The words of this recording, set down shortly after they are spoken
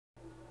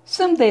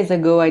Some days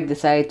ago I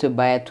decided to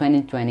buy a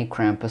 2020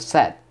 Krampus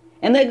set,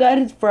 and I got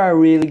it for a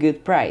really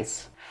good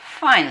price.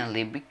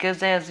 Finally,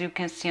 because as you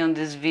can see on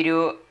this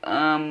video,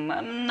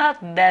 I'm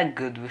not that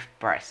good with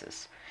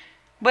prices.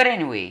 But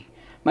anyway,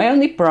 my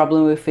only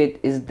problem with it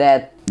is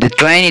that the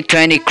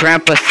 2020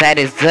 Krampus set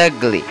is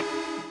ugly.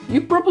 You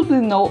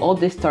probably know all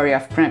the story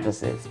of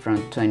Krampuses from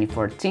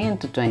 2014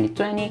 to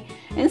 2020,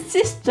 and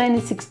since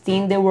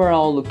 2016 they were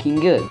all looking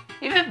good.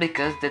 Even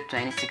because the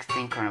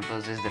 2016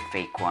 Krampus is the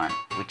fake one,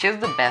 which is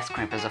the best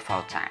Krampus of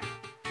all time.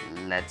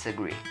 Let's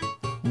agree.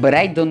 But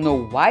I don't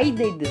know why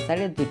they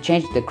decided to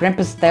change the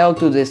Krampus style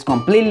to this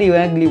completely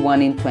ugly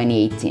one in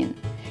 2018.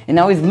 And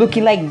now it's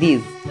looking like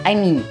this. I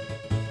mean,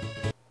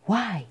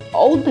 why?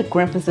 All the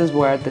Krampuses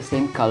were the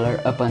same color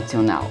up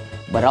until now,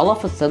 but all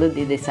of a sudden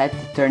they decided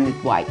to turn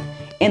it white.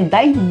 And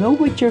I know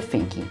what you're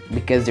thinking,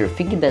 because you're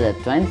thinking that the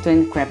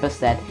 2020 Krampus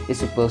set is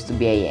supposed to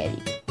be a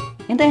Yeti.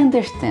 And I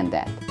understand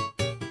that.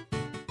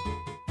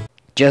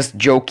 Just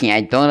joking,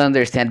 I don't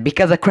understand,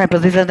 because a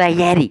Krampus isn't a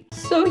Yeti.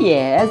 So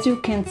yeah, as you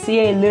can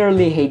see, I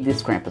literally hate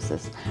these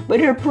Krampuses. But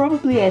you're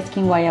probably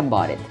asking why I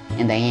bought it,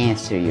 and I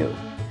answer you.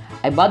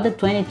 I bought the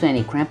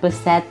 2020 Krampus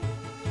set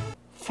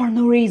for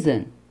no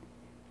reason.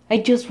 I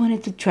just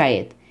wanted to try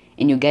it,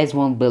 and you guys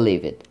won't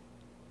believe it.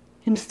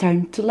 I'm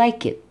starting to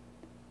like it.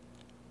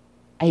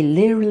 I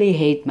literally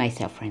hate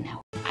myself right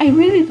now. I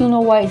really don't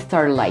know why I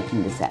started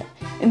liking the set,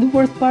 and the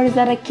worst part is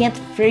that I can't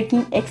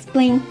freaking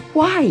explain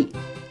why.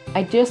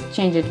 I just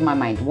changed my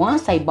mind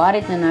once I bought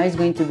it, and now it's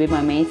going to be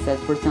my main set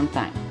for some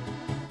time.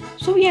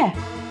 So yeah,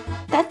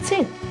 that's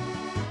it.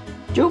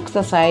 Jokes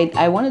aside,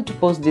 I wanted to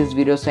post this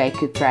video so I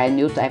could try a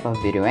new type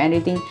of video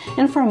editing,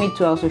 and for me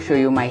to also show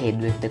you my hate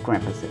with the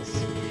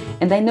Krampuses.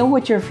 And I know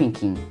what you're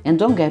thinking, and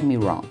don't get me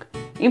wrong.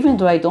 Even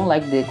though I don't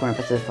like the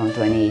Krampuses from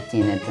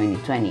 2018 and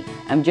 2020,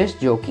 I'm just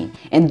joking.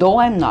 And though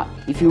I'm not,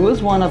 if you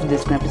use one of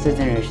these Krampuses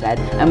in your set,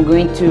 I'm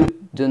going to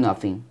do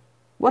nothing.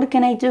 What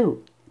can I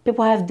do?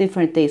 People have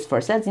different tastes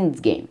for sets in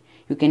this game.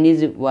 You can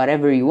use it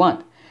whatever you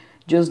want.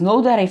 Just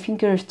know that I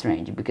think you're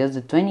strange, because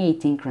the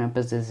 2018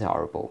 Krampus is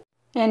horrible.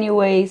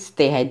 Anyway,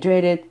 stay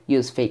hydrated,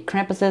 use fake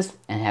Krampuses,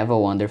 and have a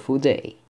wonderful day.